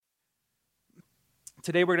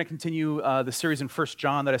Today we're going to continue the series in 1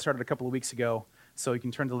 John that I started a couple of weeks ago. So you can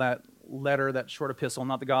turn to that letter, that short epistle,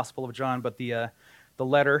 not the Gospel of John, but the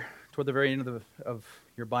letter toward the very end of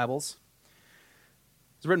your Bibles.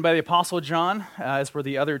 It's written by the Apostle John, as were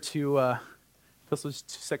the other two epistles,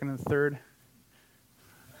 2nd and 3rd.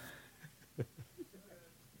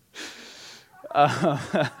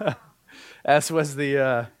 As was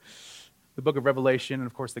the book of Revelation, and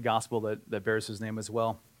of course the Gospel that bears his name as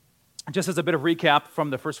well. Just as a bit of recap from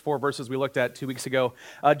the first 4 verses we looked at 2 weeks ago,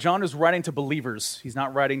 John is writing to believers. He's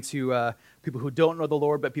not writing to people who don't know the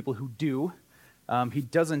Lord, but people who do. He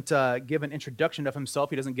doesn't give an introduction of himself.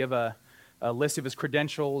 He doesn't give a list of his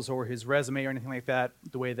credentials or his resume or anything like that,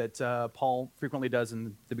 the way that Paul frequently does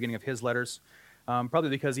in the beginning of his letters, probably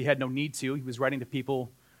because he had no need to. He was writing to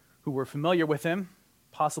people who were familiar with him,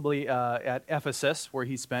 possibly at Ephesus, where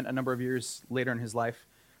he spent a number of years later in his life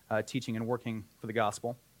teaching and working for the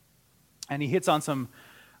gospel. And he hits on some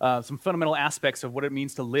fundamental aspects of what it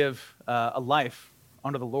means to live a life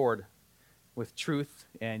under the Lord with truth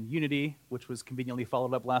and unity, which was conveniently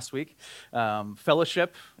followed up last week,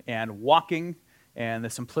 fellowship and walking and the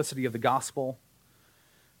simplicity of the gospel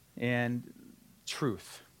and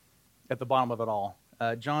truth at the bottom of it all.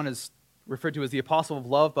 John is referred to as the apostle of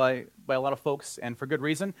love by a lot of folks, and for good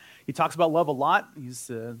reason. He talks about love a lot. He's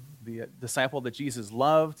the disciple that Jesus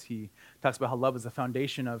loved. He talks about how love is the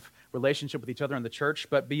foundation of relationship with each other in the church,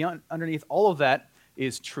 but underneath all of that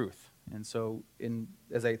is truth. And so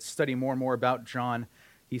as I study more and more about John,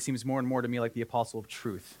 he seems more and more to me like the apostle of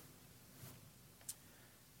truth.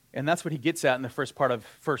 And that's what he gets at in the first part of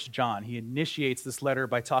 1 John. He initiates this letter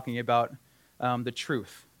by talking about the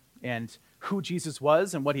truth and who Jesus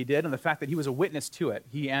was and what he did, and the fact that he was a witness to it,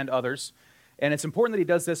 he and others. And it's important that he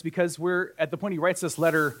does this because we're at the point he writes this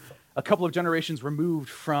letter a couple of generations removed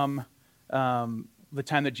from the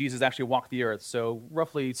time that Jesus actually walked the earth, so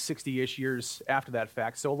roughly 60-ish years after that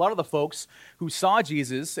fact. So a lot of the folks who saw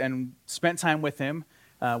Jesus and spent time with him,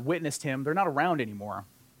 witnessed him, they're not around anymore.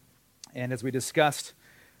 And as we discussed,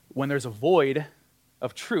 when there's a void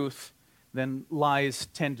of truth, then lies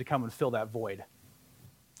tend to come and fill that void.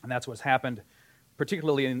 And that's what's happened,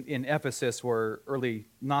 particularly in Ephesus, where early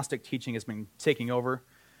Gnostic teaching has been taking over.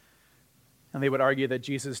 And they would argue that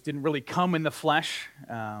Jesus didn't really come in the flesh,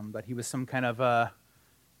 that he was some kind of a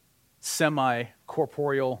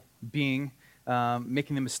semi-corporeal being,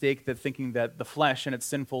 making the mistake that thinking that the flesh and its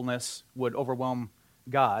sinfulness would overwhelm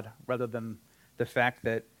God, rather than the fact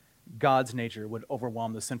that God's nature would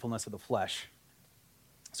overwhelm the sinfulness of the flesh.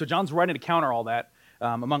 So John's writing to counter all that,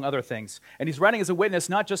 among other things. And he's writing as a witness,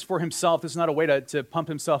 not just for himself. This is not a way to pump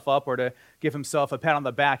himself up or to give himself a pat on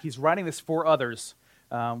the back. He's writing this for others.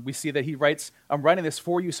 We see that he writes, I'm writing this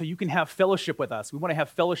for you so you can have fellowship with us. We want to have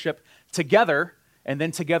fellowship together, and then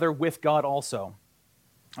together with God also.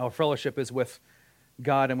 Our fellowship is with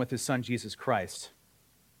God and with his son, Jesus Christ.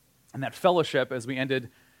 And that fellowship, as we ended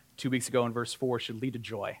 2 weeks ago in verse 4, should lead to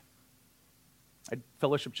joy.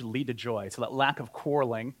 Fellowship should lead to joy. So that lack of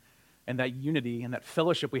quarreling and that unity and that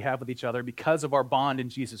fellowship we have with each other because of our bond in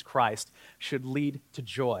Jesus Christ should lead to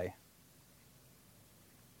joy.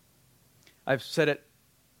 I've said it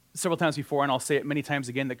several times before, and I'll say it many times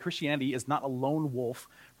again, that Christianity is not a lone wolf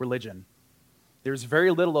religion. There's very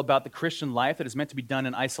little about the Christian life that is meant to be done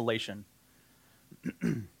in isolation.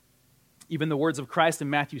 Even the words of Christ in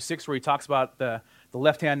Matthew 6, where he talks about the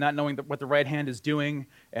left hand not knowing what the right hand is doing,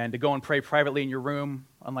 and to go and pray privately in your room,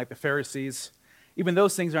 unlike the Pharisees. Even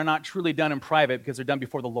those things are not truly done in private because they're done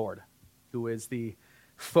before the Lord, who is the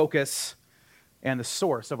focus and the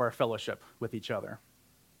source of our fellowship with each other.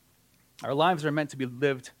 Our lives are meant to be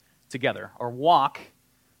lived together. Our walk,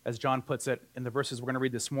 as John puts it in the verses we're going to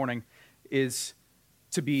read this morning, is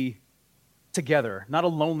to be together, not a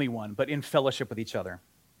lonely one, but in fellowship with each other,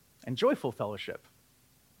 and joyful fellowship.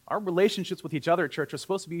 Our relationships with each other at church are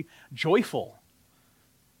supposed to be joyful.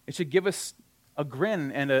 It should give us a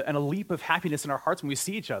grin and a leap of happiness in our hearts when we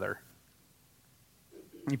see each other.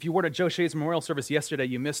 If you were at Joe Shea's memorial service yesterday,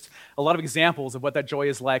 you missed a lot of examples of what that joy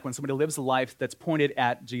is like when somebody lives a life that's pointed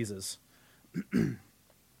at Jesus.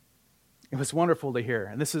 It was wonderful to hear.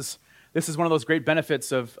 And this is one of those great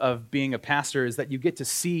benefits of being a pastor, is that you get to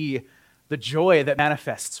see the joy that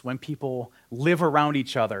manifests when people live around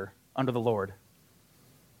each other under the Lord.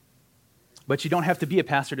 But you don't have to be a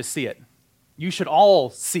pastor to see it. You should all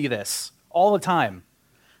see this all the time.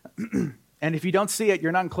 And if you don't see it,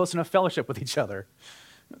 you're not in close enough fellowship with each other.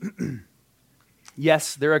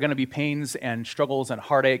 Yes, there are going to be pains and struggles and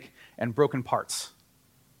heartache and broken parts.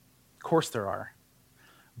 Of course there are.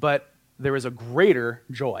 But there is a greater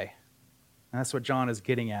joy. And that's what John is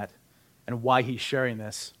getting at and why he's sharing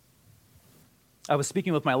this. I was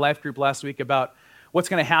speaking with my life group last week about what's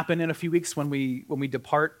going to happen in a few weeks when we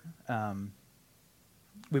depart.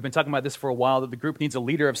 We've been talking about this for a while, that the group needs a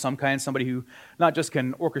leader of some kind, somebody who not just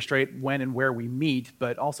can orchestrate when and where we meet,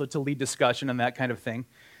 but also to lead discussion and that kind of thing.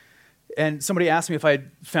 And somebody asked me if I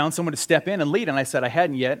had found someone to step in and lead, and I said I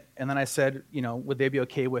hadn't yet. And then I said, would they be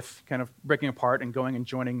okay with kind of breaking apart and going and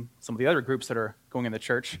joining some of the other groups that are going in the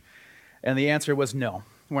church? And the answer was no.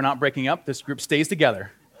 We're not breaking up. This group stays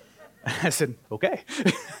together. I said, okay.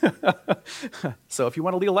 So if you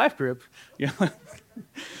want to lead a life group,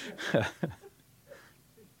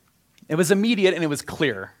 It was immediate and it was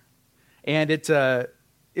clear. And it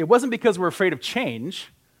wasn't because we're afraid of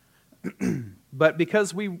change, but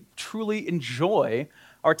because we truly enjoy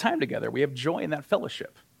our time together. We have joy in that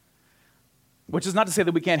fellowship. Which is not to say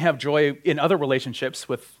that we can't have joy in other relationships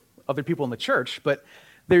with other people in the church, but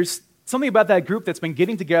there's something about that group that's been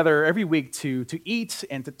getting together every week to eat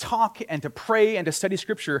and to talk and to pray and to study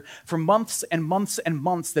Scripture for months and months and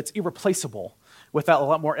months that's irreplaceable without a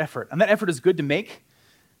lot more effort. And that effort is good to make,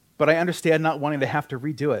 but I understand not wanting to have to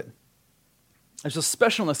redo it. There's a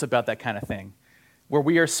specialness about that kind of thing, where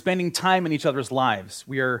we are spending time in each other's lives.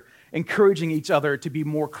 We are encouraging each other to be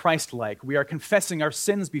more Christ-like. We are confessing our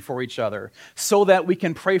sins before each other so that we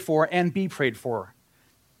can pray for and be prayed for.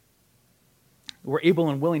 We're able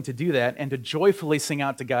and willing to do that and to joyfully sing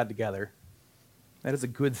out to God together. That is a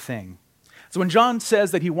good thing. So when John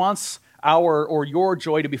says that he wants our or your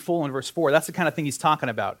joy to be full in verse 4, that's the kind of thing he's talking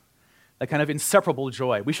about. That kind of inseparable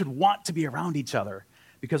joy. We should want to be around each other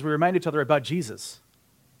because we remind each other about Jesus.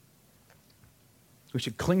 We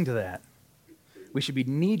should cling to that. We should be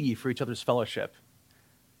needy for each other's fellowship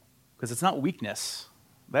because it's not weakness.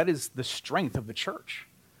 That is the strength of the church.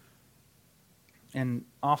 And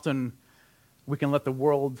often we can let the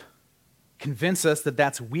world convince us that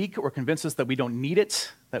that's weak or convince us that we don't need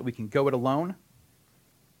it, that we can go it alone,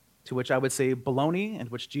 to which I would say baloney and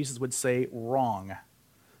which Jesus would say wrong.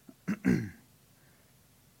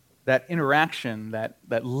 That interaction,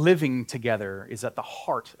 that living together is at the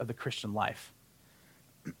heart of the Christian life.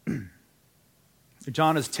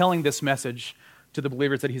 John is telling this message to the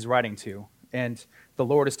believers that he's writing to, and the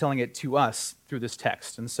Lord is telling it to us through this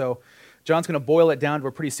text. And so John's going to boil it down to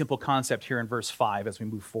a pretty simple concept here in verse 5 as we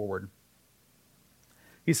move forward.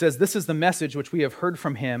 He says, "This is the message which we have heard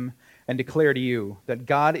from him and declare to you, that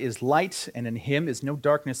God is light and in him is no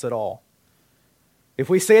darkness at all. If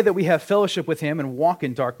we say that we have fellowship with him and walk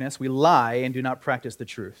in darkness, we lie and do not practice the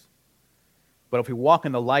truth. But if we walk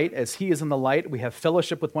in the light as he is in the light, we have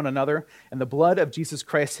fellowship with one another, and the blood of Jesus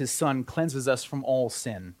Christ, his Son, cleanses us from all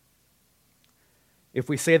sin. If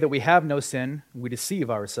we say that we have no sin, we deceive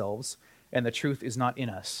ourselves, and the truth is not in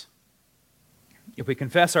us. If we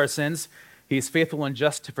confess our sins, he is faithful and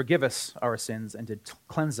just to forgive us our sins and to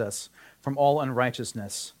cleanse us from all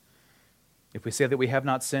unrighteousness. If we say that we have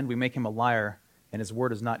not sinned, we make him a liar, and his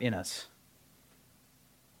word is not in us."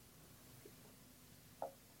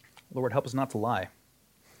 Lord, help us not to lie.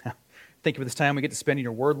 Thank you for this time we get to spend in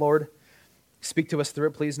your word, Lord. Speak to us through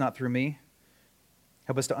it, please, not through me.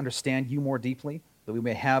 Help us to understand you more deeply, that we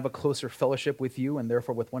may have a closer fellowship with you and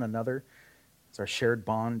therefore with one another. It's our shared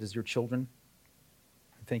bond as your children.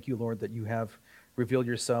 Thank you, Lord, that you have revealed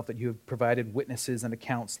yourself, that you have provided witnesses and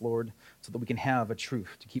accounts, Lord, so that we can have a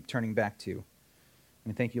truth to keep turning back to.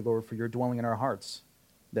 And thank you, Lord, for your dwelling in our hearts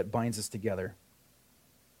that binds us together.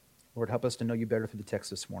 Lord, help us to know you better through the text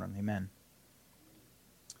this morning. Amen.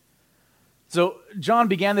 So John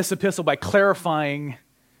began this epistle by clarifying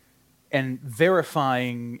and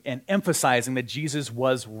verifying and emphasizing that Jesus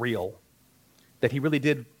was real, that he really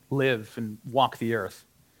did live and walk the earth.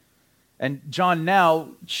 And John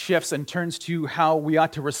now shifts and turns to how we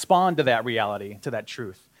ought to respond to that reality, to that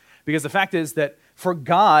truth. Because the fact is that for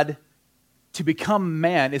God to become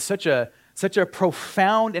man is such a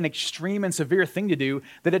profound and extreme and severe thing to do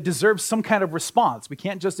that it deserves some kind of response. We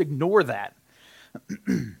can't just ignore that.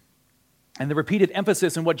 And the repeated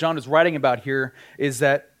emphasis in what John is writing about here is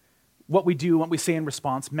that what we do, what we say in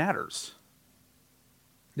response matters.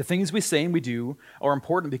 The things we say and we do are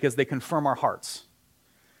important because they confirm our hearts.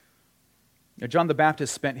 Now, John the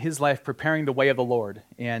Baptist spent his life preparing the way of the Lord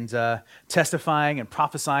and testifying and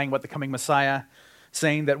prophesying about the coming Messiah,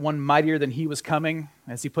 saying that one mightier than he was coming.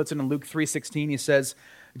 As he puts it in Luke 3:16, he says,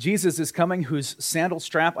 "Jesus is coming, whose sandal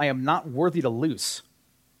strap I am not worthy to loose."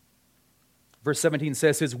 Verse 17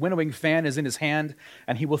 says, "His winnowing fan is in his hand,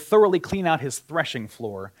 and he will thoroughly clean out his threshing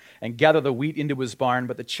floor and gather the wheat into his barn,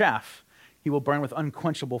 but the chaff he will burn with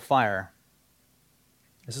unquenchable fire."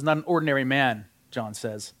 This is not an ordinary man, John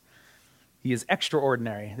says. He is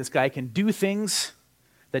extraordinary. This guy can do things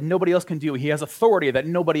that nobody else can do. He has authority that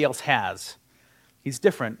nobody else has. He's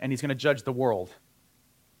different, and he's going to judge the world.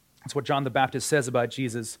 That's what John the Baptist says about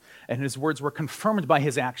Jesus, and his words were confirmed by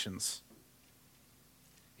his actions.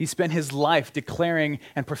 He spent his life declaring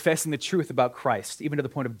and professing the truth about Christ, even to the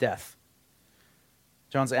point of death.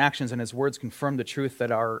 John's actions and his words confirm the truth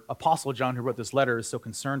that our apostle John, who wrote this letter, is so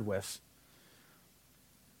concerned with.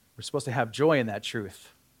 We're supposed to have joy in that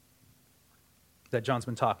truth that John's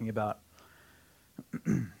been talking about.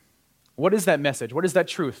 What is that message? What is that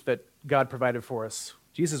truth that God provided for us?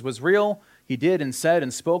 Jesus was real. He did and said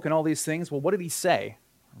and spoke and all these things. Well, what did he say?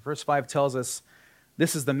 Verse 5 tells us,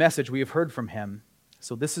 this is the message we have heard from him.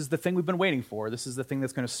 So this is the thing we've been waiting for. This is the thing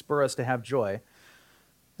that's going to spur us to have joy.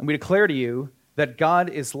 And we declare to you that God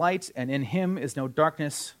is light and in him is no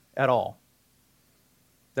darkness at all.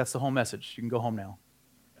 That's the whole message. You can go home now.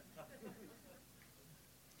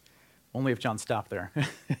 Only if John stopped there.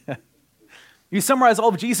 You summarize all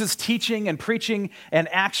of Jesus' teaching and preaching and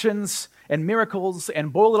actions and miracles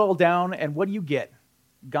and boil it all down, and what do you get?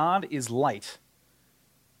 God is light.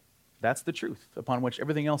 That's the truth upon which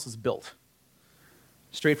everything else is built.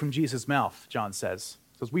 Straight from Jesus' mouth, John says.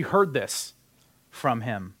 Because we heard this from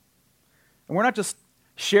him. And we're not just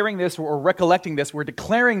sharing this or recollecting this, we're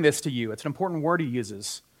declaring this to you. It's an important word he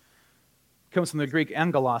uses. It comes from the Greek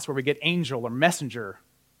angelos, where we get angel or messenger.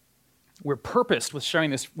 We're purposed with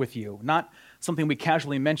sharing this with you, not something we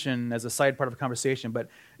casually mention as a side part of a conversation, but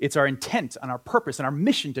it's our intent and our purpose and our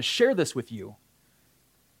mission to share this with you.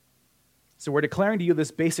 So we're declaring to you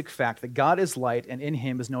this basic fact that God is light and in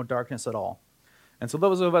him is no darkness at all. And so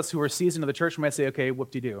those of us who are seasoned in the church might say, okay,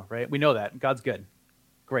 whoop-de-doo, right? We know that. God's good.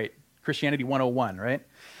 Great. Christianity 101, right?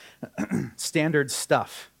 Standard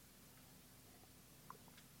stuff.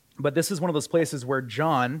 But this is one of those places where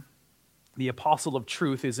John, the apostle of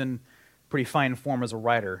truth, is in pretty fine form as a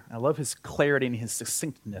writer. I love his clarity and his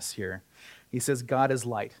succinctness here. He says, God is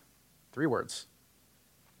light. 3 words.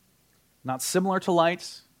 Not similar to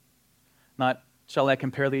light. Not, shall I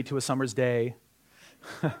compare thee to a summer's day?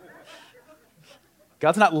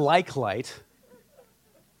 God's not like light.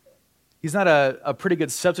 He's not a pretty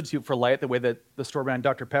good substitute for light, the way that the store brand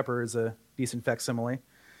Dr. Pepper is a decent facsimile.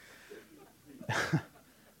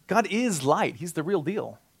 God is light. He's the real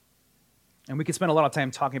deal. And we could spend a lot of time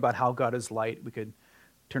talking about how God is light. We could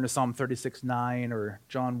turn to Psalm 36:9 or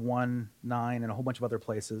John 1:9 and a whole bunch of other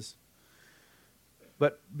places.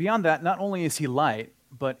 But beyond that, not only is he light,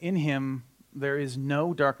 but in him there is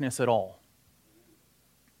no darkness at all.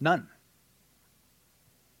 None.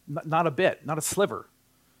 Not a bit, not a sliver.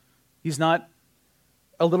 He's not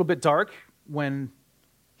a little bit dark when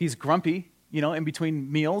he's grumpy, in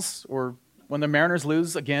between meals, or when the Mariners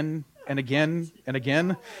lose again and again and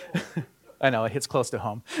again. I know, it hits close to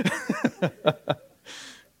home.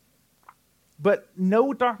 But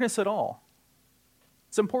no darkness at all.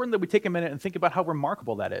 It's important that we take a minute and think about how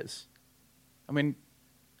remarkable that is. I mean,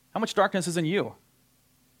 how much darkness is in you?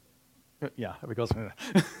 Yeah, there we go.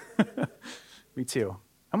 Me too.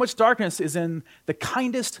 How much darkness is in the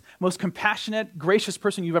kindest, most compassionate, gracious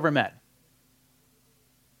person you've ever met?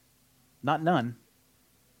 Not none.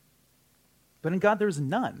 But in God, there's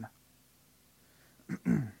none.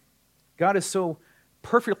 God is so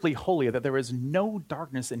perfectly holy that there is no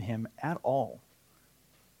darkness in him at all.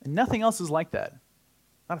 And nothing else is like that.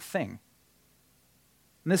 Not a thing.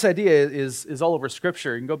 And this idea is all over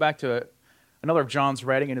Scripture. You can go back to another of John's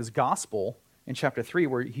writing in his gospel in chapter 3,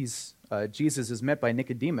 where Jesus is met by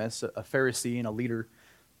Nicodemus, a Pharisee and a leader.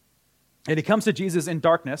 And he comes to Jesus in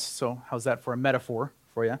darkness. So how's that for a metaphor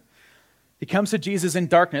for you? He comes to Jesus in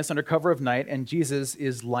darkness under cover of night, and Jesus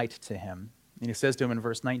is light to him. And he says to him in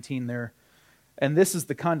verse 19 there, "And this is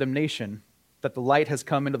the condemnation, that the light has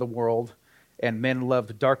come into the world, and men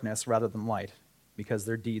loved darkness rather than light, because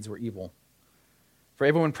their deeds were evil. For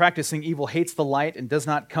everyone practicing evil hates the light and does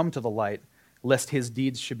not come to the light, lest his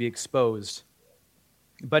deeds should be exposed.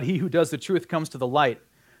 But he who does the truth comes to the light,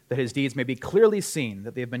 that his deeds may be clearly seen,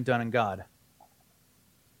 that they have been done in God."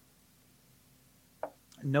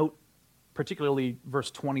 Note particularly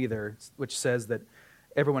verse 20 there, which says that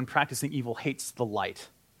everyone practicing evil hates the light,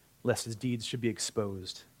 lest his deeds should be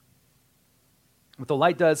exposed. What the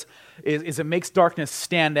light does is it makes darkness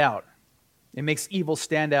stand out. It makes evil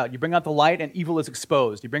stand out. You bring out the light and evil is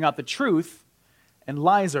exposed. You bring out the truth and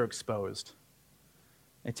lies are exposed.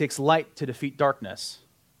 It takes light to defeat darkness.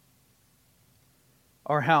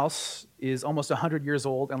 Our house is almost 100 years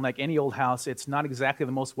old, and like any old house, it's not exactly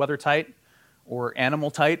the most weather-tight or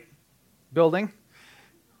animal-tight building.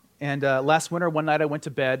 And last winter, one night I went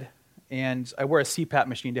to bed, and I wear a CPAP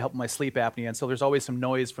machine to help my sleep apnea, and so there's always some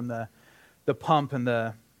noise from the pump and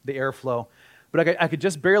the airflow. But I could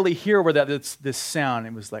just barely hear where this sound.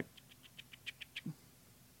 It was like,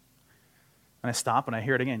 And I stop and I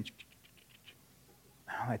hear it again.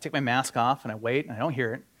 I take my mask off and I wait and I don't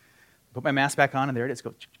hear it. Put my mask back on and there it is.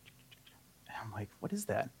 Go. I'm like, what is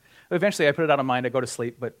that? Eventually I put it out of mind. I go to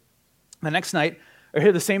sleep. But the next night I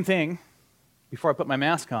hear the same thing before I put my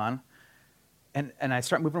mask on. And I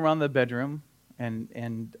start moving around the bedroom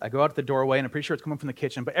and I go out the doorway and I'm pretty sure it's coming from the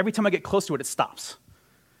kitchen. But every time I get close to it, it stops.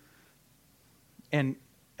 And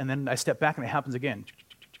then I step back and it happens again.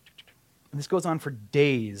 And this goes on for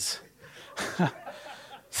days.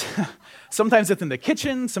 Sometimes it's in the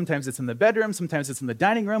kitchen, sometimes it's in the bedroom, sometimes it's in the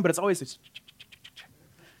dining room, but it's always...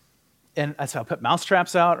 And so I put mouse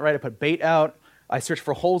traps out, right? I put bait out. I search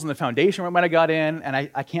for holes in the foundation where I might have got in, and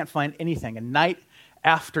I can't find anything. And night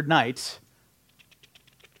after night,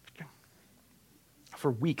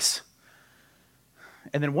 for weeks.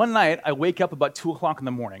 And then one night, I wake up about 2 o'clock in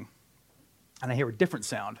the morning, and I hear a different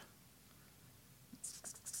sound.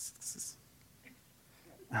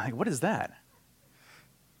 And I'm like, what is that?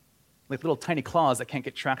 Like little tiny claws that can't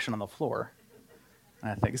get traction on the floor.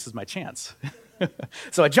 And I think, this is my chance.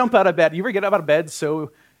 So I jump out of bed. You ever get out of bed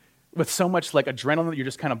with so much like adrenaline that you're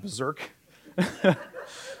just kind of berserk?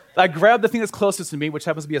 I grab the thing that's closest to me, which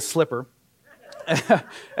happens to be a slipper.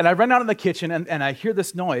 And I run out in the kitchen and I hear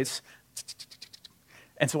this noise.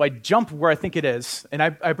 And so I jump where I think it is. And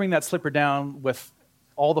I bring that slipper down with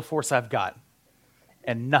all the force I've got.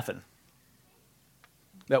 And nothing.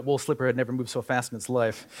 That wool slipper had never moved so fast in its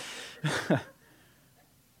life.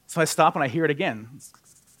 So I stop and I hear it again.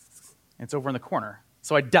 It's over in the corner.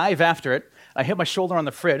 So I dive after it. I hit my shoulder on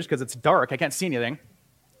the fridge because it's dark. I can't see anything.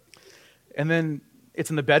 And then it's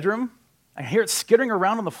in the bedroom. I hear it skittering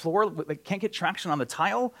around on the floor. I can't get traction on the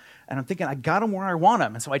tile. And I'm thinking, I got him where I want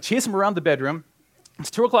him. And so I chase him around the bedroom.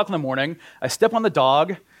 It's 2 o'clock in the morning. I step on the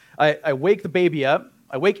dog. I wake the baby up.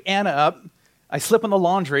 I wake Anna up. I slip in the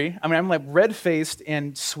laundry. I mean, I'm like red-faced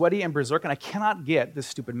and sweaty and berserk, and I cannot get this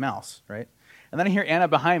stupid mouse, right? And then I hear Anna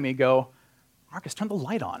behind me go, Marcus, turn the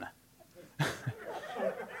light on.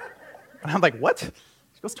 And I'm like, what?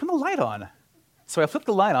 She goes, turn the light on. So I flip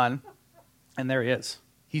the light on, and there he is.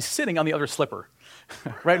 He's sitting on the other slipper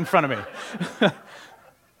right in front of me.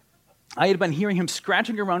 I had been hearing him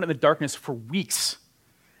scratching around in the darkness for weeks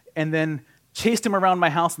and then chased him around my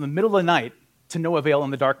house in the middle of the night to no avail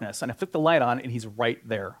in the darkness. And I flipped the light on, and he's right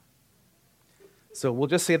there. So we'll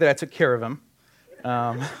just say that I took care of him.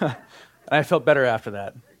 And I felt better after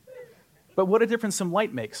that. But what a difference some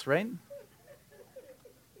light makes, right?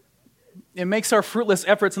 It makes our fruitless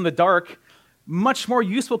efforts in the dark much more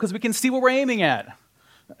useful because we can see what we're aiming at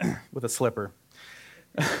with a slipper.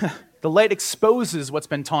 The light exposes what's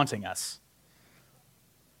been taunting us.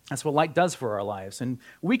 That's what light does for our lives. And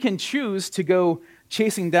we can choose to go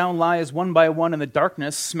chasing down lies one by one in the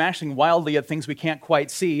darkness, smashing wildly at things we can't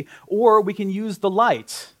quite see, or we can use the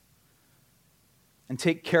light and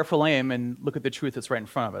take careful aim and look at the truth that's right in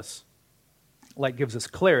front of us. Light gives us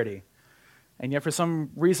clarity. And yet for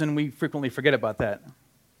some reason, we frequently forget about that.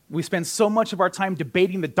 We spend so much of our time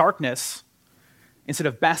debating the darkness instead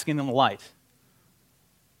of basking in the light.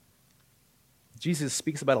 Jesus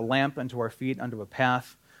speaks about a lamp unto our feet, unto a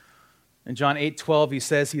path. In John 8:12, he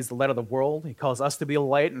says he's the light of the world. He calls us to be a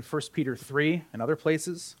light in 1 Peter 3 and other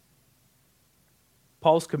places.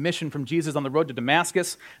 Paul's commission from Jesus on the road to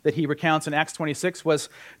Damascus that he recounts in Acts 26 was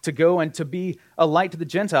to go and to be a light to the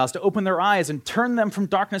Gentiles, to open their eyes and turn them from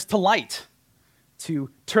darkness to light, to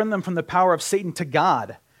turn them from the power of Satan to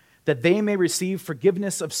God, that they may receive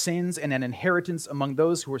forgiveness of sins and an inheritance among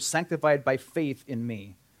those who are sanctified by faith in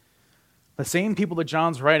me. The same people that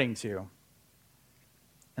John's writing to,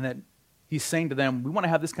 and that he's saying to them, we want to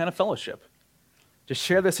have this kind of fellowship, to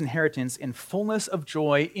share this inheritance in fullness of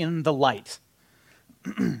joy in the light.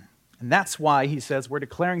 And that's why he says, we're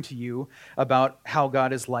declaring to you about how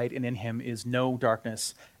God is light and in him is no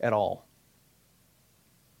darkness at all.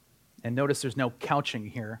 And notice there's no couching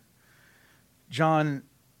here. John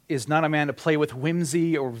is not a man to play with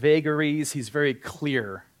whimsy or vagaries. He's very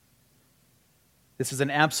clear. This is an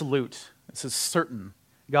absolute. This is certain.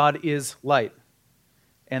 God is light,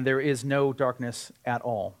 and there is no darkness at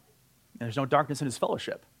all. And there's no darkness in his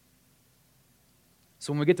fellowship.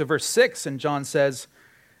 So when we get to verse 6, and John says,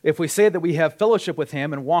 if we say that we have fellowship with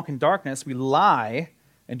him and walk in darkness, we lie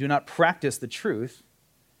and do not practice the truth,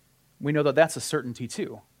 we know that that's a certainty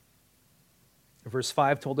too. Verse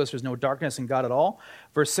 5 told us there's no darkness in God at all.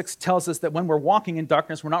 Verse 6 tells us that when we're walking in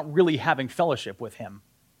darkness, we're not really having fellowship with him.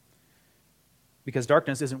 Because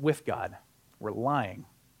darkness isn't with God. We're lying.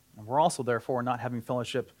 And we're also, therefore, not having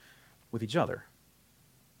fellowship with each other.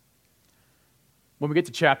 When we get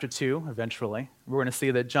to chapter 2, eventually, we're going to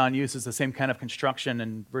see that John uses the same kind of construction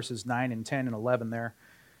in verses 9 and 10 and 11 there.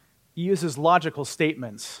 He uses logical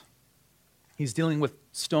statements. He's dealing with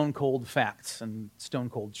stone-cold facts and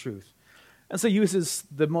stone-cold truth. And so he uses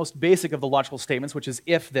the most basic of the logical statements, which is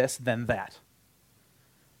if this, then that.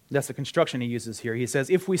 That's the construction he uses here. He says,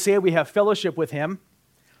 if we say we have fellowship with him,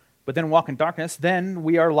 but then walk in darkness, then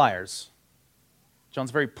we are liars.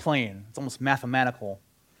 John's very plain. It's almost mathematical.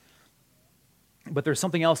 But there's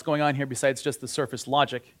something else going on here besides just the surface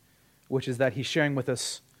logic, which is that he's sharing with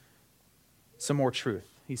us some more truth.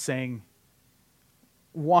 He's saying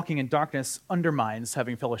walking in darkness undermines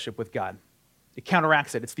having fellowship with God. It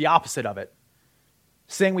counteracts it. It's the opposite of it.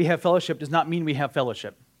 Saying we have fellowship does not mean we have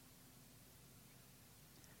fellowship.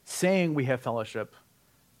 Saying we have fellowship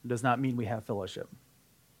does not mean we have fellowship.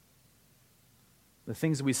 The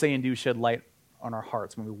things that we say and do shed light on our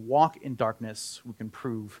hearts. When we walk in darkness, we can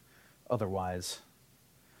prove otherwise.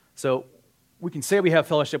 So we can say we have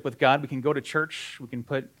fellowship with God. We can go to church. We can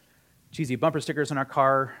put cheesy bumper stickers in our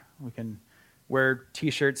car. We can wear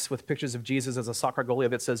T-shirts with pictures of Jesus as a soccer goalie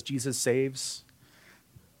that says, Jesus saves.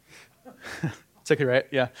 It's okay, right?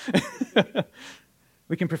 Yeah.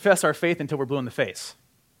 We can profess our faith until we're blue in the face.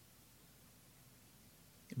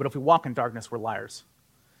 But if we walk in darkness, we're liars.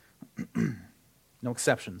 No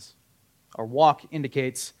exceptions. Our walk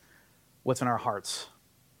indicates what's in our hearts.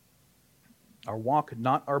 Our walk,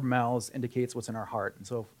 not our mouths, indicates what's in our heart. And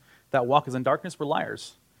so if that walk is in darkness, we're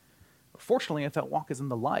liars. Fortunately, if that walk is in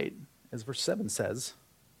the light, as verse 7 says,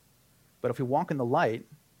 but if we walk in the light,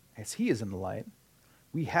 as he is in the light,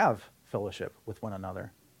 we have fellowship with one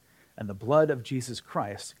another. And the blood of Jesus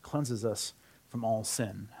Christ cleanses us from all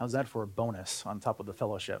sin. How's that for a bonus on top of the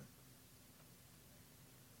fellowship?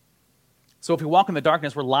 So if we walk in the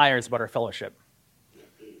darkness, we're liars about our fellowship.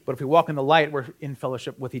 But if we walk in the light, we're in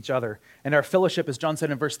fellowship with each other. And our fellowship, as John said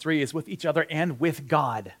in verse 3, is with each other and with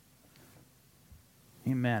God.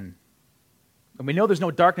 Amen. And we know there's no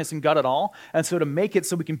darkness in God at all. And so to make it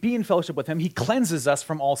so we can be in fellowship with him, he cleanses us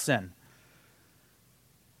from all sin.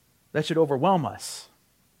 That should overwhelm us.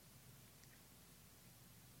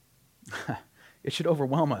 It should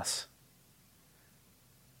overwhelm us.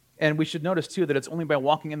 And we should notice, too, that it's only by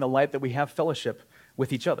walking in the light that we have fellowship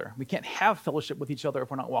with each other. We can't have fellowship with each other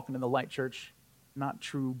if we're not walking in the light, church. Not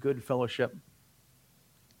true, good fellowship.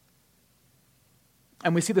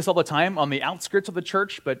 And we see this all the time on the outskirts of the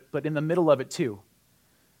church, but in the middle of it, too.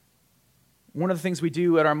 One of the things we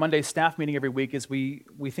do at our Monday staff meeting every week is we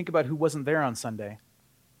think about who wasn't there on Sunday.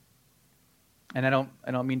 And I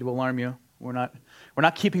don't mean to alarm you. We're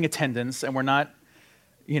not keeping attendance, and we're not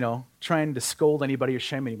trying to scold anybody or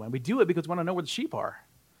shame anyone. We do it because we want to know where the sheep are.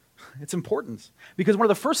 It's important. Because one of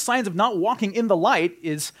the first signs of not walking in the light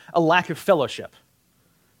is a lack of fellowship.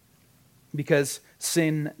 Because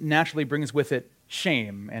sin naturally brings with it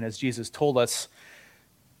shame. And as Jesus told us,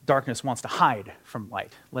 darkness wants to hide from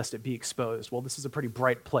light, lest it be exposed. Well, this is a pretty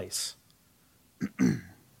bright place.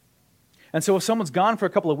 And so if someone's gone for a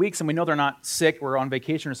couple of weeks and we know they're not sick or on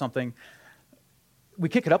vacation or something, we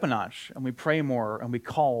kick it up a notch, and we pray more, and we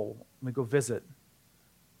call, and we go visit.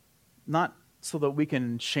 Not so that we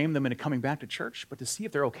can shame them into coming back to church, but to see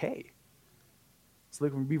if they're okay, so they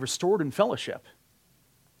can be restored in fellowship.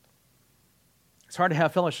 It's hard to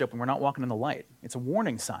have fellowship when we're not walking in the light. It's a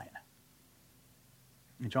warning sign.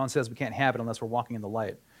 And John says we can't have it unless we're walking in the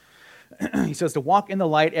light. He says to walk in the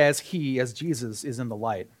light as Jesus is in the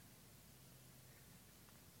light.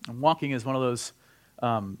 And walking is one of those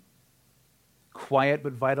quiet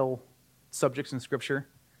but vital subjects in Scripture.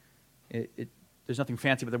 There's nothing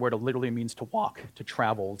fancy about the word. It literally means to walk, to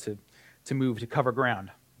travel, to move, to cover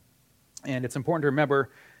ground. And it's important to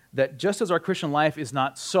remember that just as our Christian life is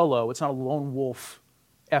not solo, it's not a lone wolf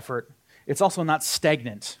effort, it's also not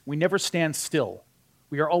stagnant. We never stand still.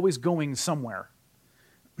 We are always going somewhere.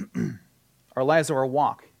 Our lives are a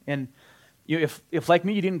walk. And if like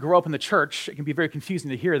me, you didn't grow up in the church, it can be very confusing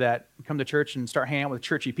to hear that. You come to church and start hanging out with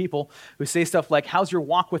churchy people who say stuff like, how's your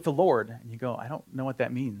walk with the Lord? And you go, I don't know what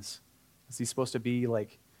that means. Is he supposed to be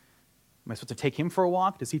like, am I supposed to take him for a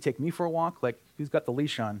walk? Does he take me for a walk? Like, who's got the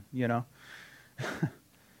leash on,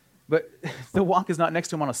 But the walk is not next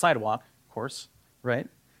to him on a sidewalk, of course, right?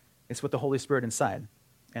 It's with the Holy Spirit inside,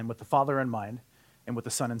 and with the Father in mind, and with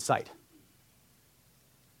the Son in sight.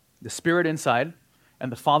 The Spirit inside, and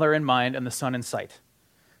the Father in mind, and the Son in sight.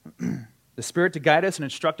 The Spirit to guide us and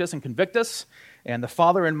instruct us and convict us, and the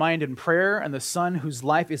Father in mind in prayer, and the Son whose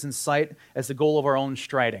life is in sight as the goal of our own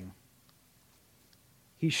striding.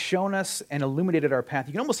 He's shown us and illuminated our path.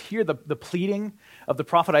 You can almost hear the pleading of the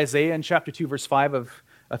prophet Isaiah in chapter 2, verse 5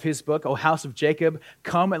 of his book, O house of Jacob,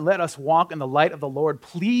 come and let us walk in the light of the Lord.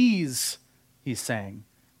 Please, he's saying,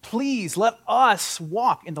 please let us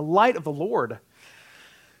walk in the light of the Lord.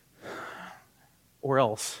 or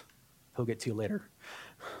else he'll get to you later.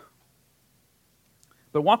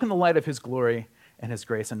 But walk in the light of his glory and his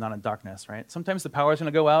grace and not in darkness, right? Sometimes the power is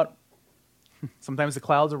going to go out. Sometimes the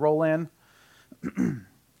clouds will roll in.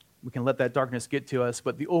 We can let that darkness get to us,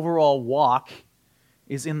 but the overall walk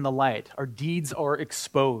is in the light. Our deeds are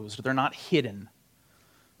exposed. They're not hidden.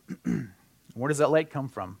 Where does that light come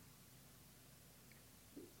from?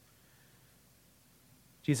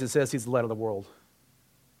 Jesus says he's the light of the world.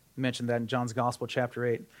 We mentioned that in John's Gospel, chapter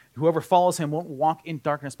 8. Whoever follows him won't walk in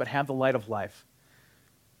darkness, but have the light of life.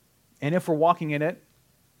 And if we're walking in it,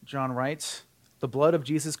 John writes, the blood of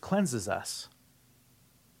Jesus cleanses us.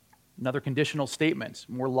 Another conditional statement,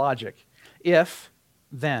 more logic. If,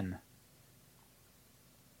 then.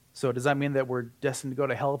 So does that mean that we're destined to go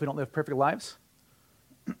to hell if we don't live perfect lives?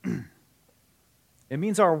 It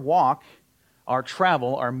means our walk, our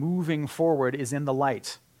travel, our moving forward is in the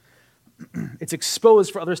light. It's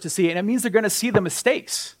exposed for others to see, and it means they're going to see the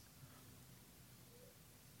mistakes.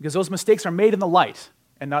 Because those mistakes are made in the light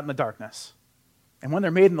and not in the darkness. And when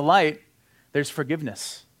they're made in the light, there's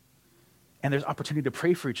forgiveness. And there's opportunity to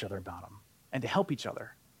pray for each other about them and to help each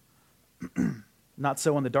other. Not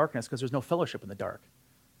so in the darkness, because there's no fellowship in the dark.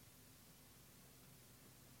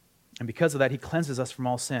 And because of that, he cleanses us from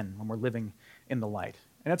all sin when we're living in the light.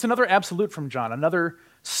 And that's another absolute from John, another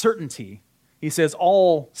certainty. He says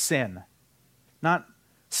all sin. Not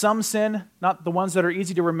some sin, not the ones that are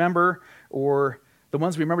easy to remember, or the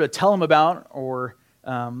ones we remember to tell them about, or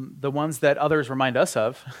the ones that others remind us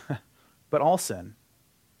of, but all sin.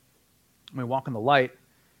 When we walk in the light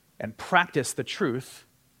and practice the truth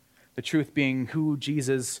being who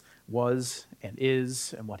Jesus was and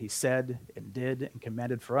is and what he said and did and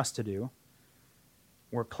commanded for us to do,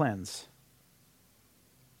 we're cleansed.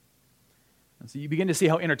 And so you begin to see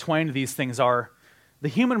how intertwined these things are. The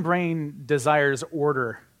human brain desires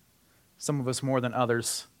order, some of us more than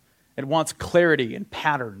others. It wants clarity and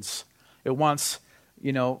patterns. It wants,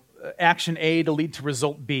 action A to lead to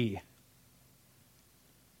result B.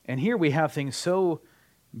 And here we have things so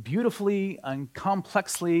beautifully and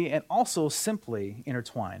complexly and also simply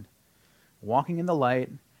intertwined. Walking in the light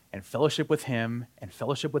and fellowship with him and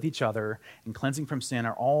fellowship with each other and cleansing from sin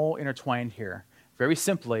are all intertwined here. Very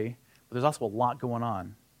simply, but there's also a lot going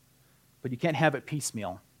on. But you can't have it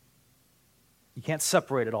piecemeal. You can't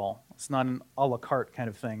separate it all. It's not an a la carte kind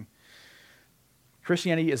of thing.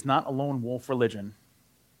 Christianity is not a lone wolf religion.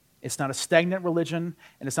 It's not a stagnant religion,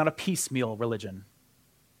 and it's not a piecemeal religion.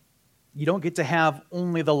 You don't get to have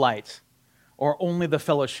only the light, or only the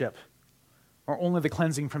fellowship, or only the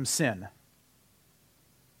cleansing from sin.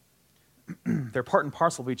 They're part and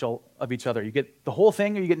parcel of each other. You get the whole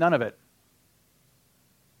thing, or you get none of it.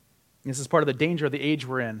 This is part of the danger of the age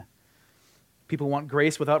we're in. People want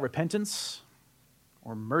grace without repentance,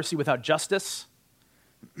 or mercy without justice,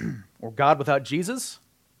 or God without Jesus,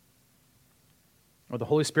 or the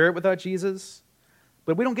Holy Spirit without Jesus.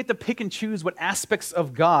 But we don't get to pick and choose what aspects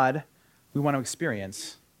of God we want to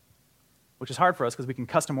experience, which is hard for us because we can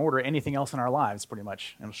custom order anything else in our lives pretty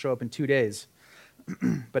much, and it'll show up in 2 days.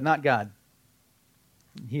 But not God.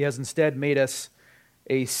 He has instead made us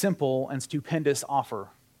a simple and stupendous offer,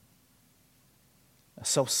 a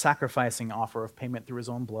self-sacrificing offer of payment through his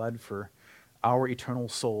own blood for our eternal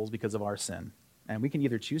souls because of our sin. And we can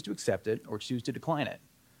either choose to accept it or choose to decline it.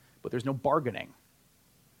 But there's no bargaining.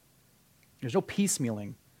 There's no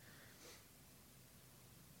piecemealing.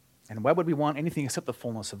 And why would we want anything except the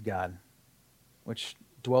fullness of God, which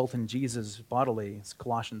dwelt in Jesus bodily, as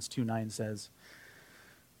Colossians 2:9 says.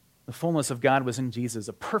 The fullness of God was in Jesus,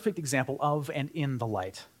 a perfect example of and in the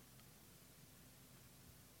light.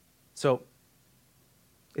 So,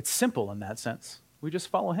 it's simple in that sense. We just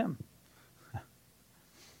follow him.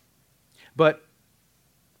 But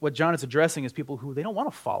what John is addressing is people who they don't want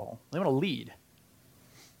to follow. They want to lead.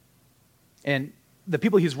 And the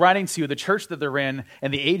people he's writing to, the church that they're in,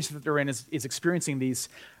 and the age that they're in is experiencing these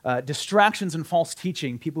distractions and false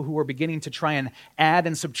teaching, people who are beginning to try and add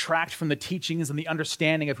and subtract from the teachings and the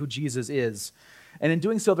understanding of who Jesus is. And in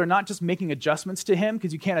doing so, they're not just making adjustments to him,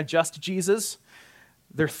 because you can't adjust Jesus.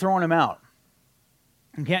 They're throwing him out.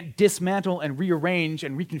 You can't dismantle and rearrange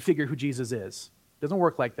and reconfigure who Jesus is. It doesn't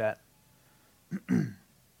work like that.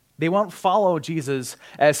 They won't follow Jesus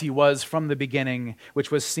as he was from the beginning,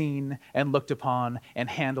 which was seen and looked upon and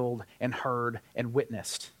handled and heard and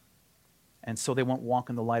witnessed. And so they won't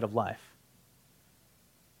walk in the light of life.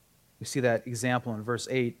 We see that example in verse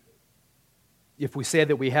 8. If we say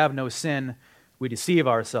that we have no sin, we deceive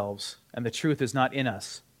ourselves, and the truth is not in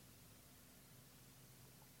us.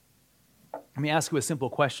 Let me ask you a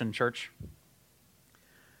simple question, church.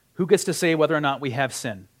 Who gets to say whether or not we have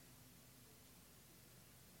sin?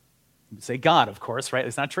 You'd say God, of course, right?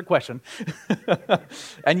 It's not a trick question.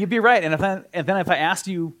 And you'd be right. And then if I asked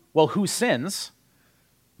you, well, who sins?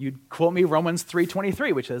 You'd quote me Romans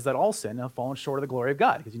 3:23, which says that all sin have fallen short of the glory of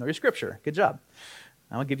God, because you know your scripture. Good job.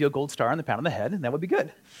 I'll give you a gold star and the pat on the head, and that would be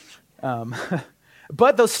good.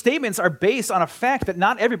 But those statements are based on a fact that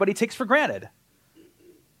not everybody takes for granted,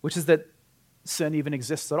 which is that sin even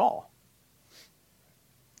exists at all.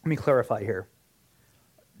 Let me clarify here.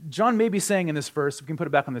 John may be saying in this verse, we can put it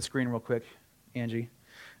back on the screen real quick, Angie.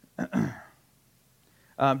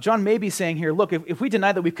 John may be saying here, look, if we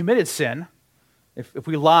deny that we've committed sin, if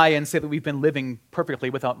we lie and say that we've been living perfectly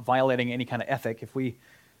without violating any kind of ethic,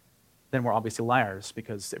 then we're obviously liars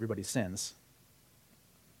because everybody sins.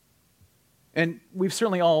 And we've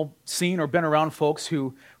certainly all seen or been around folks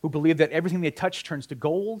who believe that everything they touch turns to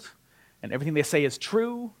gold, and everything they say is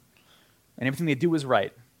true, and everything they do is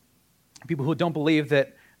right. People who don't believe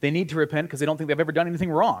that they need to repent because they don't think they've ever done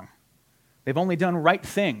anything wrong. They've only done right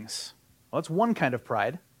things. Well, that's one kind of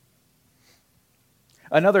pride.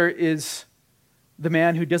 Another is the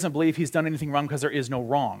man who doesn't believe he's done anything wrong because there is no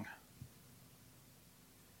wrong.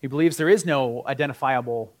 He believes there is no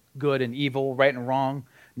identifiable good and evil, right and wrong,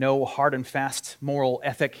 no hard and fast moral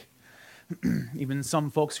ethic. Even some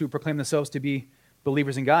folks who proclaim themselves to be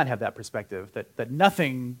believers in God have that perspective, that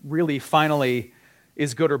nothing really finally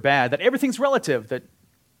is good or bad, that everything's relative, that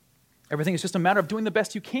everything is just a matter of doing the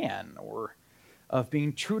best you can or of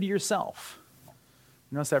being true to yourself.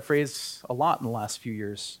 You notice that phrase a lot in the last few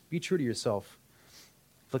years. Be true to yourself.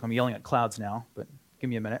 I feel like I'm yelling at clouds now, but give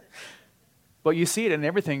me a minute. But you see it in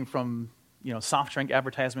everything from soft drink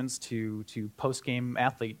advertisements to post-game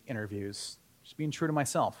athlete interviews. Just being true to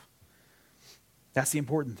myself. That's the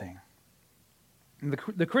important thing. And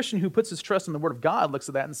the Christian who puts his trust in the Word of God looks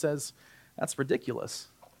at that and says, that's ridiculous.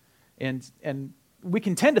 And we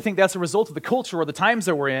can tend to think that's a result of the culture or the times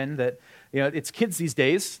that we're in, that it's kids these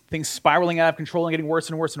days, things spiraling out of control and getting worse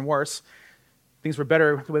and worse and worse. Things were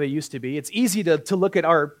better the way they used to be. It's easy to look at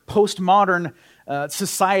our postmodern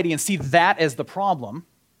society and see that as the problem.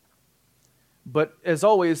 But as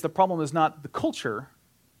always, the problem is not the culture.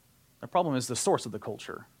 The problem is the source of the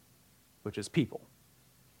culture, which is people,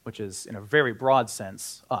 which is, in a very broad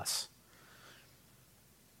sense, us.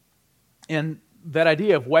 And that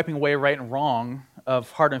idea of wiping away right and wrong,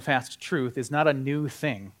 of hard and fast truth, is not a new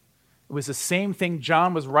thing. It was the same thing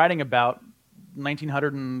John was writing about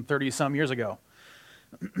 1930-some years ago.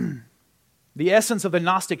 The essence of the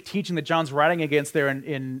Gnostic teaching that John's writing against there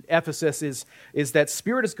in Ephesus is that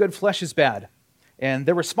spirit is good, flesh is bad. And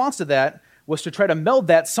their response to that was to try to meld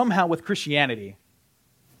that somehow with Christianity,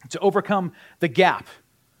 to overcome the gap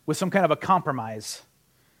with some kind of a compromise.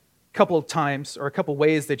 A couple of times, or a couple of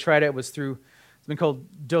ways they tried it was through something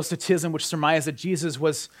called docetism, which surmised that Jesus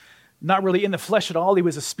was not really in the flesh at all. He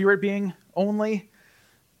was a spirit being only.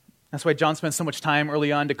 That's why John spent so much time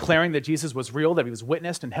early on declaring that Jesus was real, that he was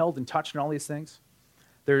witnessed and held and touched and all these things.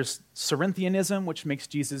 There's Cerinthianism, which makes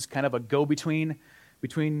Jesus kind of a go-between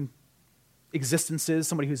between existences,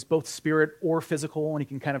 somebody who's both spirit or physical, and he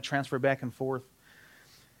can kind of transfer back and forth.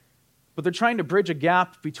 But they're trying to bridge a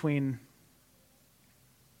gap between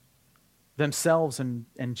themselves and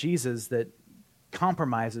Jesus that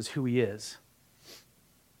compromises who he is.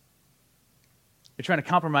 They're trying to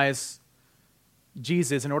compromise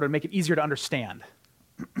Jesus in order to make it easier to understand.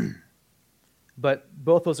 But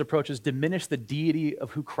both those approaches diminish the deity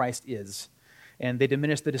of who Christ is. And they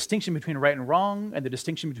diminish the distinction between right and wrong, and the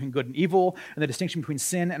distinction between good and evil, and the distinction between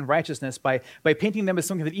sin and righteousness by painting them as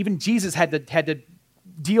something that even Jesus had to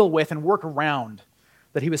deal with and work around,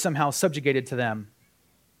 that he was somehow subjugated to them.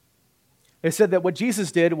 They said that what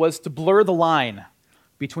Jesus did was to blur the line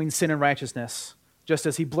between sin and righteousness, just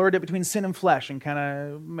as he blurred it between sin and flesh and kind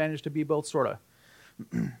of managed to be both, sort of.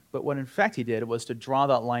 But what in fact he did was to draw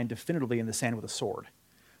that line definitively in the sand with a sword.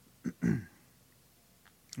 I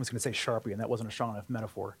was going to say Sharpie, and that wasn't a strong enough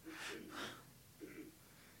metaphor.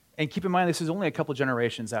 And keep in mind, this is only a couple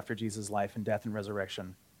generations after Jesus' life and death and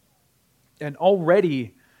resurrection. And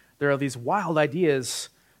already there are these wild ideas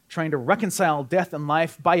trying to reconcile death and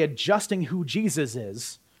life by adjusting who Jesus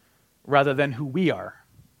is rather than who we are.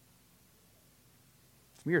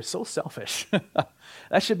 We are so selfish.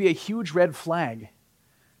 That should be a huge red flag.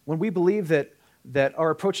 When we believe that our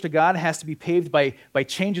approach to God has to be paved by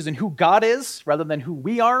changes in who God is rather than who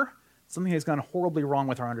we are, something has gone horribly wrong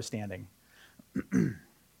with our understanding. And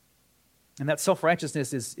that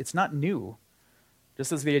self-righteousness it's not new.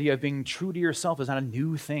 Just as the idea of being true to yourself is not a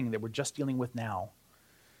new thing that we're just dealing with now.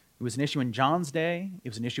 It was an issue in John's day. It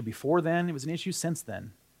was an issue before then. It was an issue since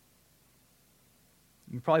then.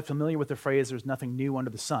 You're probably familiar with the phrase, there's nothing new under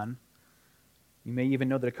the sun. You may even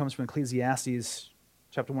know that it comes from Ecclesiastes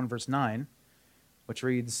chapter 1, verse 9, which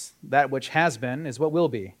reads, "That which has been is what will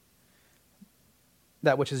be.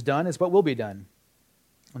 That which is done is what will be done.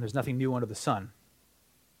 And there's nothing new under the sun."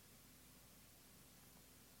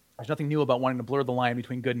 There's nothing new about wanting to blur the line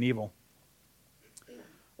between good and evil,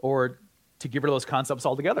 or to get rid of those concepts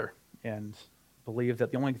altogether and believe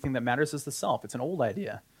that the only thing that matters is the self. It's an old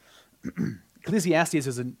idea. Ecclesiastes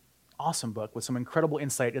is an awesome book with some incredible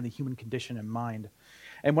insight in the human condition and mind.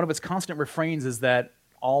 And one of its constant refrains is that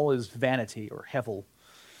all is vanity or hevel,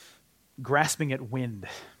 grasping at wind.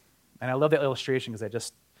 And I love that illustration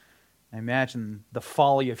because I imagine the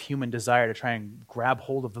folly of human desire to try and grab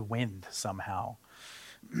hold of the wind somehow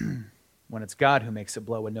when it's God who makes it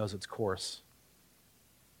blow and knows its course.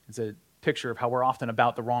 It's a picture of how we're often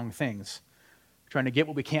about the wrong things, trying to get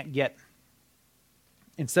what we can't get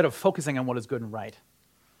instead of focusing on what is good and right.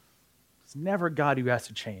 It's never God who has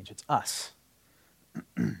to change, it's us.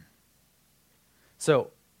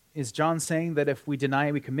 So, is John saying that if we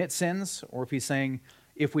deny we commit sins, or if he's saying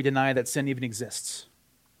if we deny that sin even exists?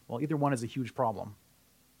 Well, either one is a huge problem.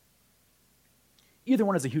 Either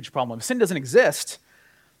one is a huge problem. If sin doesn't exist,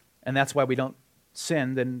 and that's why we don't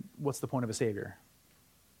sin, then what's the point of a Savior?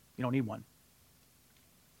 You don't need one.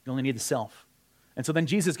 You only need the self. And so then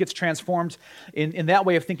Jesus gets transformed in that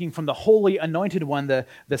way of thinking from the holy, anointed one,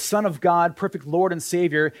 the Son of God, perfect Lord and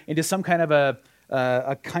Savior, into some kind of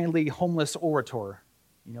a kindly, homeless orator,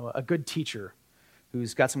 a good teacher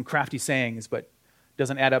who's got some crafty sayings but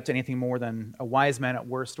doesn't add up to anything more than a wise man at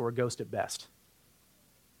worst or a ghost at best.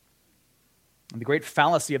 And the great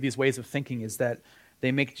fallacy of these ways of thinking is that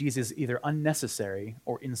they make Jesus either unnecessary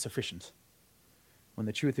or insufficient, when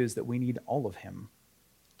the truth is that we need all of him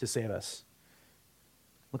to save us.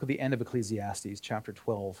 Look at the end of Ecclesiastes chapter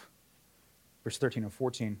 12, verse 13 and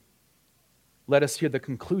 14. "Let us hear the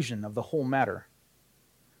conclusion of the whole matter.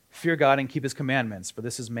 Fear God and keep his commandments, for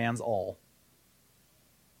this is man's all."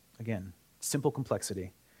 Again, simple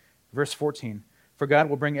complexity. Verse 14, "For God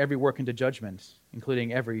will bring every work into judgment,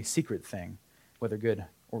 including every secret thing, whether good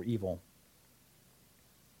or evil."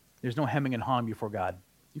 There's no hemming and hawing before God.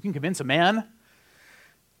 You can convince a man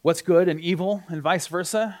what's good and evil and vice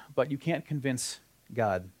versa, but you can't convince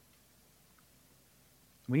God.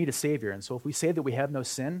 We need a Savior, and so if we say that we have no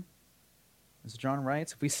sin, as John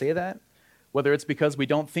writes, if we say that, whether it's because we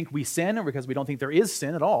don't think we sin or because we don't think there is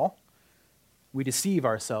sin at all, we deceive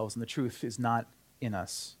ourselves and the truth is not in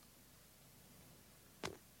us.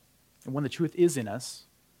 And when the truth is in us,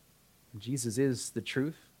 Jesus is the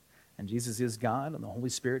truth, and Jesus is God, and the Holy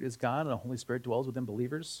Spirit is God, and the Holy Spirit dwells within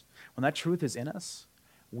believers. When that truth is in us,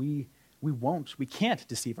 we can't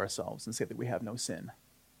deceive ourselves and say that we have no sin.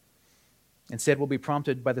 Instead, we'll be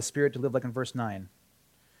prompted by the Spirit to live like in verse 9.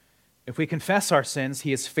 "If we confess our sins,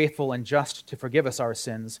 he is faithful and just to forgive us our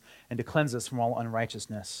sins and to cleanse us from all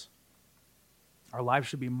unrighteousness." Our lives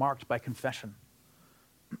should be marked by confession.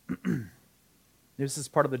 This is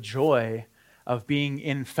part of the joy of being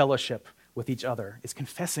in fellowship with each other, is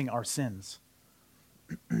confessing our sins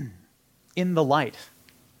in the light,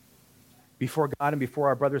 before God and before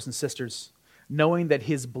our brothers and sisters, knowing that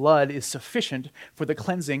his blood is sufficient for the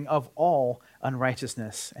cleansing of all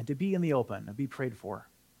unrighteousness, and to be in the open and be prayed for.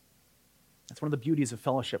 That's one of the beauties of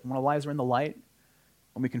fellowship. When our lives are in the light,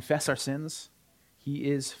 when we confess our sins, he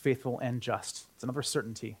is faithful and just. It's another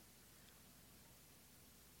certainty.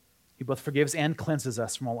 He both forgives and cleanses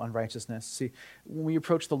us from all unrighteousness. See, when we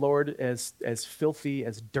approach the Lord as filthy,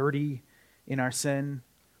 as dirty in our sin,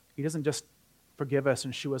 he doesn't just forgive us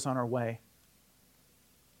and shoo us on our way.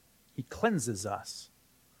 He cleanses us.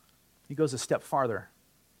 He goes a step farther.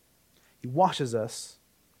 He washes us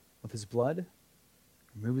with his blood,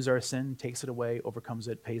 removes our sin, takes it away, overcomes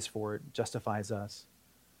it, pays for it, justifies us.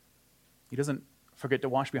 He doesn't forget to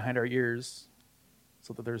wash behind our ears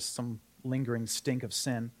so that there's some lingering stink of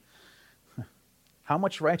sin. How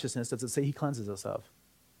much righteousness does it say he cleanses us of?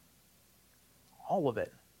 All of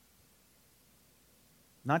it.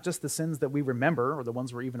 Not just the sins that we remember or the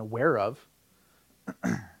ones we're even aware of.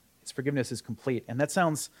 His forgiveness is complete. And that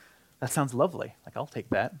sounds lovely. Like, I'll take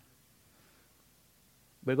that.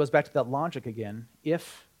 But it goes back to that logic again.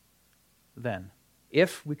 If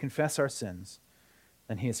we confess our sins,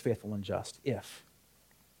 then he is faithful and just. If.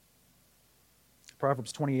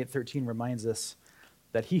 Proverbs 28:13 reminds us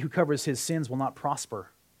that he who covers his sins will not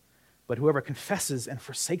prosper, but whoever confesses and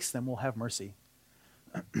forsakes them will have mercy.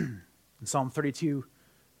 And Psalm 32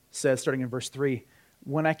 says, starting in verse 3,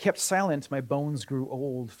 "When I kept silent, my bones grew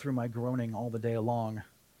old through my groaning all the day long.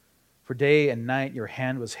 For day and night your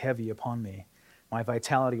hand was heavy upon me. My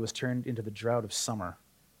vitality was turned into the drought of summer.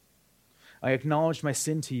 I acknowledged my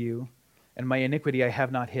sin to you, and my iniquity I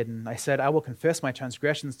have not hidden. I said, I will confess my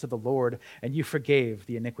transgressions to the Lord, and you forgave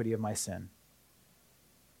the iniquity of my sin.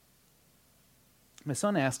 My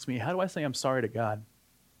son asks me, how do I say I'm sorry to God?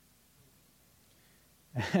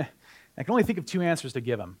 I can only think of two answers to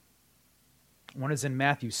give him. One is in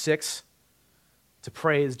Matthew 6, to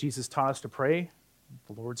pray as Jesus taught us to pray,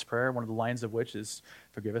 the Lord's Prayer, one of the lines of which is,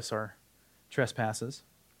 forgive us our trespasses.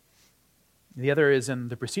 The other is in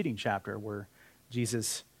the preceding chapter where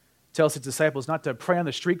Jesus tells his disciples not to pray on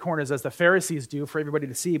the street corners as the Pharisees do for everybody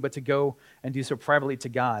to see, but to go and do so privately to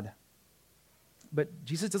God. But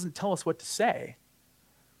Jesus doesn't tell us what to say.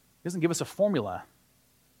 He doesn't give us a formula.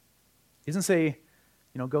 He doesn't say,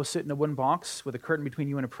 go sit in a wooden box with a curtain between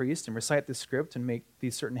you and a priest and recite this script and make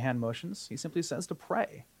these certain hand motions. He simply says to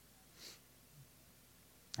pray.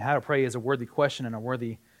 How to pray is a worthy question and a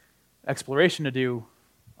worthy exploration to do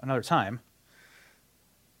another time.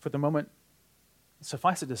 For the moment,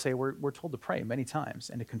 suffice it to say, we're told to pray many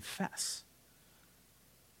times and to confess.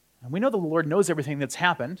 And we know the Lord knows everything that's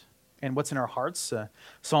happened and what's in our hearts.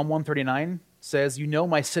 Psalm 139 says, you know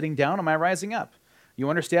my sitting down and my rising up.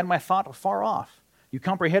 You understand my thought afar off. You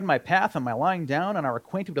comprehend my path and my lying down and are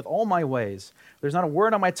acquainted with all my ways. There's not a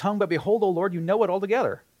word on my tongue, but behold, O Lord, you know it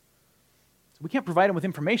altogether. So we can't provide him with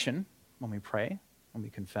information when we pray, when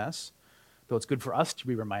we confess, though it's good for us to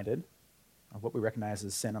be reminded of what we recognize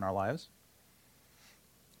as sin in our lives.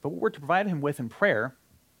 But what we're to provide him with in prayer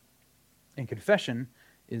and confession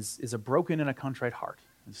is a broken and a contrite heart,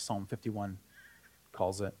 as Psalm 51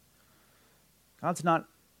 calls it. God's not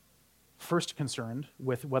first concerned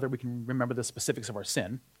with whether we can remember the specifics of our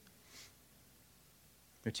sin.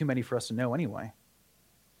 There are too many for us to know anyway.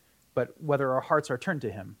 But whether our hearts are turned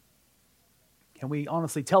to him. Can we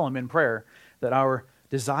honestly tell him in prayer that our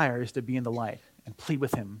desire is to be in the light and plead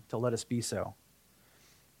with him to let us be so?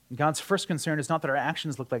 And God's first concern is not that our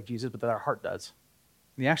actions look like Jesus, but that our heart does.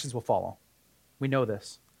 And the actions will follow. We know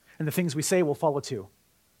this. And the things we say will follow too.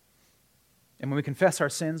 And when we confess our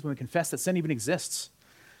sins, when we confess that sin even exists,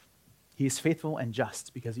 he is faithful and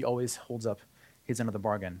just because he always holds up his end of the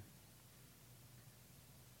bargain.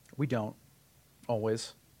 We don't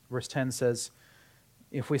always. Verse 10 says,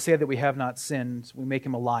 if we say that we have not sinned, we make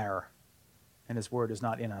him a liar, and his word is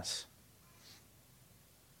not in us.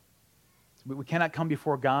 We cannot come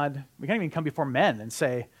before God. We can't even come before men and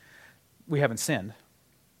say we haven't sinned.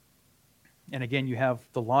 And again, you have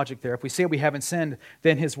the logic there. If we say we haven't sinned,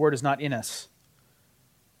 then his word is not in us.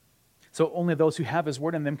 So only those who have his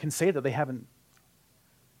word in them can say that they haven't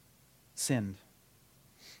sinned.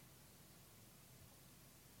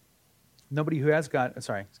 Nobody who has God can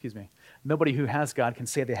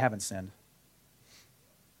say they haven't sinned.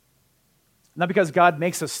 Not because God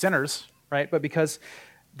makes us sinners, right? But because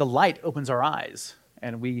the light opens our eyes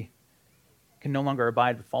and we can no longer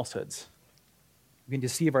abide with falsehoods. We can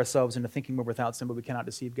deceive ourselves into thinking we're without sin, but we cannot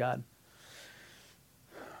deceive God.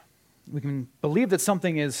 We can believe that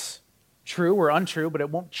something is true or untrue, but it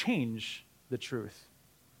won't change the truth.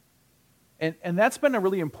 And that's been a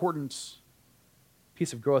really important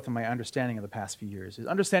piece of growth in my understanding of the past few years, is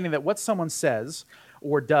understanding that what someone says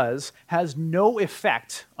or does has no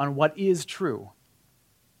effect on what is true.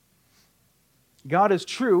 God is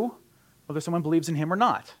true, whether someone believes in him or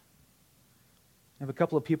not. I have a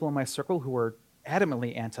couple of people in my circle who are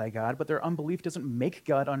adamantly anti-God, but their unbelief doesn't make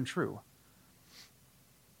God untrue.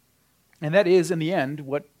 And that is, in the end,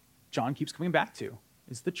 what John keeps coming back to,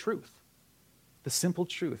 is the truth, the simple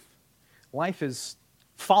truth. Life is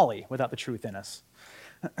folly without the truth in us.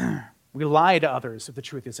 We lie to others if the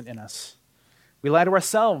truth isn't in us. We lie to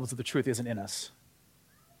ourselves if the truth isn't in us.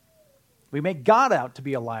 We make God out to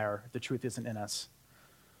be a liar if the truth isn't in us.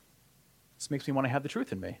 This makes me want to have the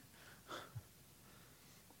truth in me.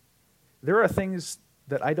 There are things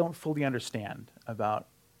that I don't fully understand about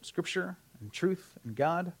Scripture and truth and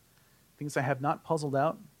God, things I have not puzzled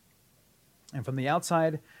out. And from the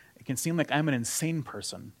outside, it can seem like I'm an insane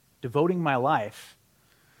person, devoting my life,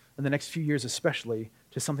 in the next few years especially,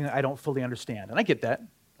 to something that I don't fully understand. And I get that.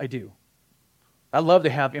 I do. I love to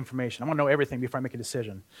have information. I want to know everything before I make a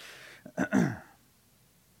decision. But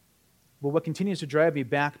what continues to drive me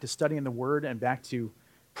back to studying the Word and back to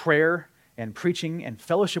prayer and preaching and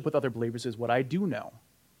fellowship with other believers is what I do know.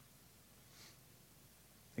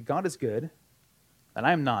 That God is good, that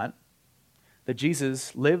I am not, that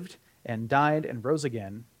Jesus lived and died and rose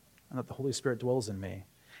again, and that the Holy Spirit dwells in me,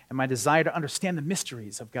 and my desire to understand the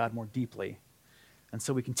mysteries of God more deeply. And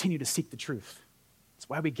so we continue to seek the truth. It's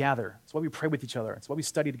why we gather. It's why we pray with each other. It's why we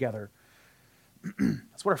study together.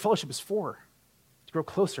 That's what our fellowship is for, to grow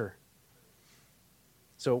closer.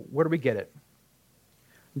 So where do we get it?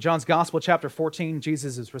 In John's Gospel, chapter 14,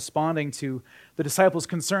 Jesus is responding to the disciples'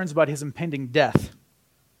 concerns about his impending death.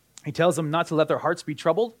 He tells them not to let their hearts be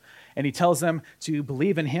troubled, and he tells them to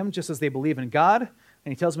believe in him just as they believe in God.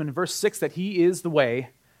 And he tells them in verse 6 that he is the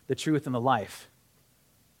way, the truth, and the life.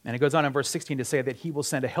 And it goes on in verse 16 to say that he will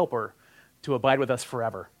send a helper to abide with us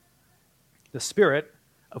forever, the Spirit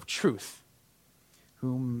of truth,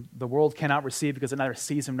 whom the world cannot receive because it neither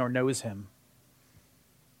sees him nor knows him.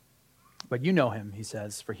 But you know him, he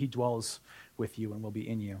says, for he dwells with you and will be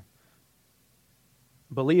in you.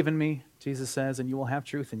 Believe in me, Jesus says, and you will have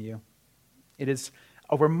truth in you. It is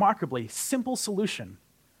a remarkably simple solution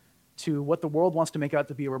to what the world wants to make out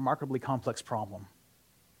to be a remarkably complex problem.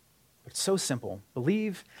 But it's so simple.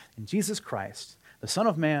 Believe in Jesus Christ, the Son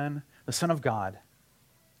of Man, the Son of God,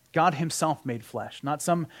 God himself made flesh, not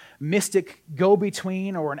some mystic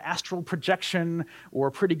go-between or an astral projection or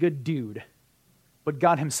a pretty good dude, but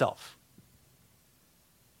God himself,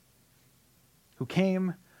 who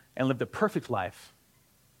came and lived a perfect life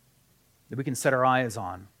that we can set our eyes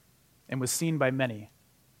on and was seen by many,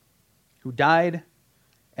 who died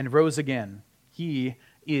and rose again. He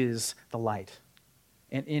is the light,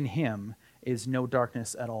 and in him is no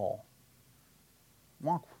darkness at all.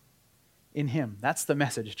 Walk in him. That's the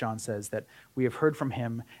message, John says, that we have heard from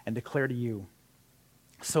him and declare to you,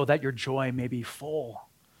 so that your joy may be full.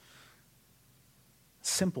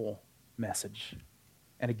 Simple message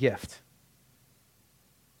and a gift.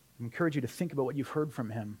 I encourage you to think about what you've heard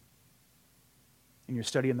from him in your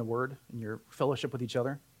study in the Word, in your fellowship with each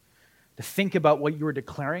other, to think about what you are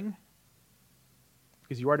declaring,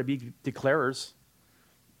 because you are to be declarers.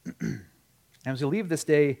 And as you leave this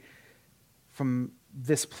day from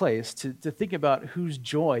this place, to think about whose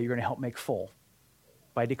joy you're going to help make full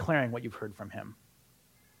by declaring what you've heard from him.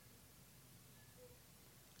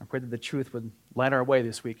 I pray that the truth would light our way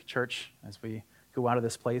this week, church, as we go out of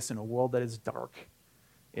this place in a world that is dark.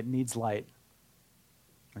 It needs light.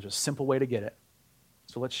 There's a simple way to get it.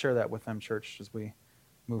 So let's share that with them, church, as we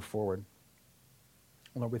move forward.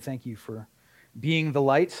 Lord, we thank you for being the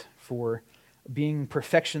light, for being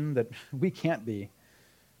perfection that we can't be,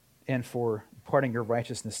 and for imparting your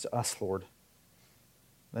righteousness to us, Lord.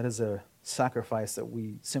 That is a sacrifice that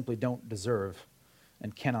we simply don't deserve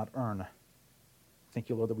and cannot earn. Thank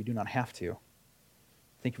you, Lord, that we do not have to.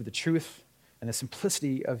 Thank you for the truth and the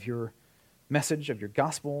simplicity of your message, of your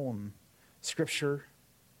gospel and scripture.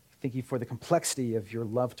 Thank you for the complexity of your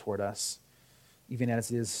love toward us, even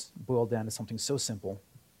as it is boiled down to something so simple.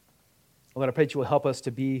 Lord, I pray that you will help us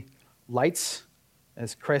to be lights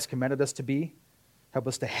as Christ commanded us to be. Help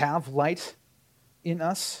us to have light in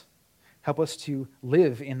us. Help us to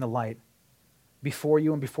live in the light before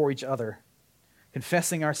you and before each other,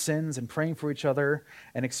 confessing our sins and praying for each other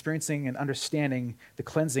and experiencing and understanding the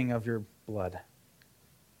cleansing of your blood.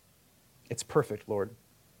 It's perfect, Lord.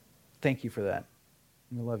 Thank you for that.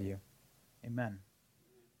 We love you. Amen.